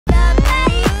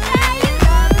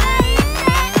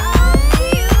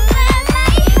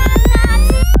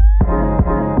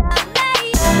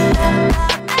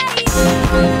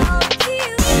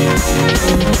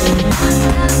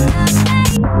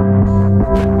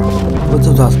What's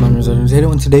up, Toss Miners? And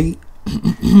today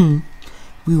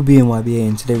we will be in YBA,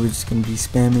 and today we're just going to be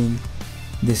spamming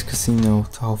this casino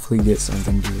to hopefully get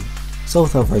something good. So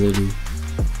without further ado,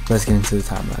 let's get into the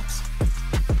time lapse.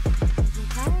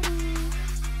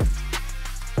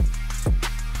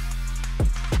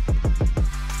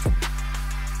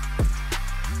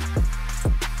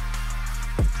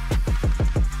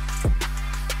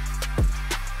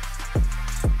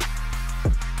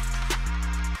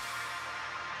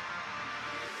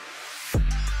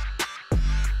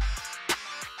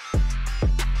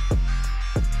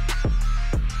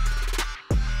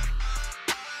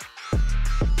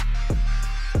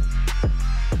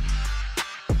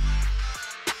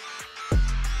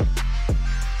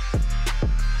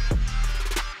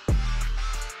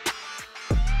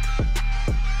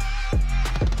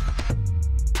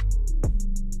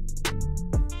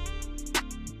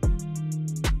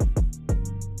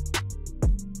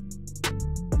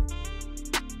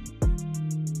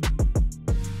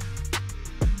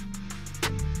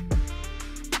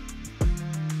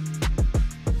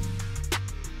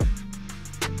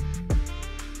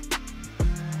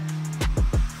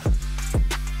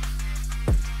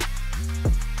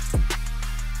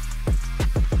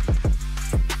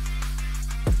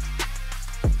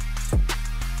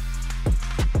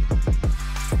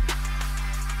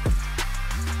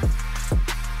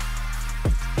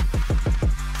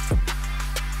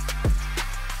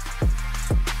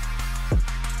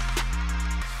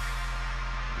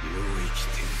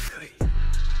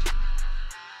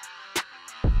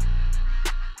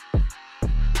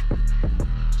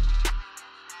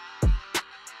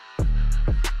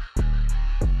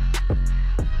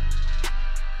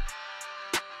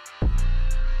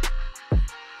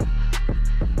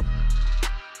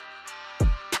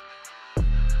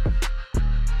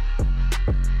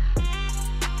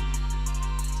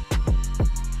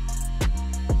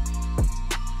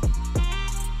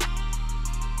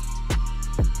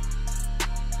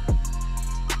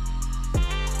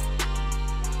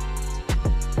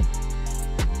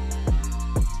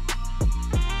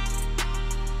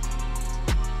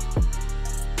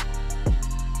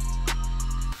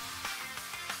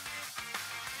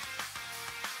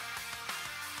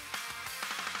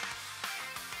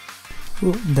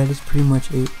 Well, that is pretty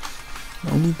much it.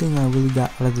 The only thing I really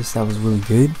got out of this that was really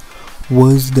good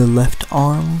was the left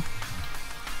arm,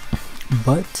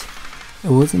 but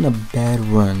it wasn't a bad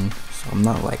run, so I'm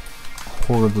not like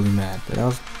horribly mad, but that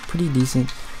was pretty decent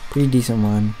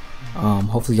run.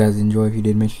 Hopefully you guys enjoy. If you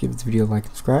did, make sure you give this video a like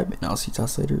and subscribe, and I'll see you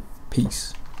guys later.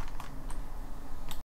 Peace.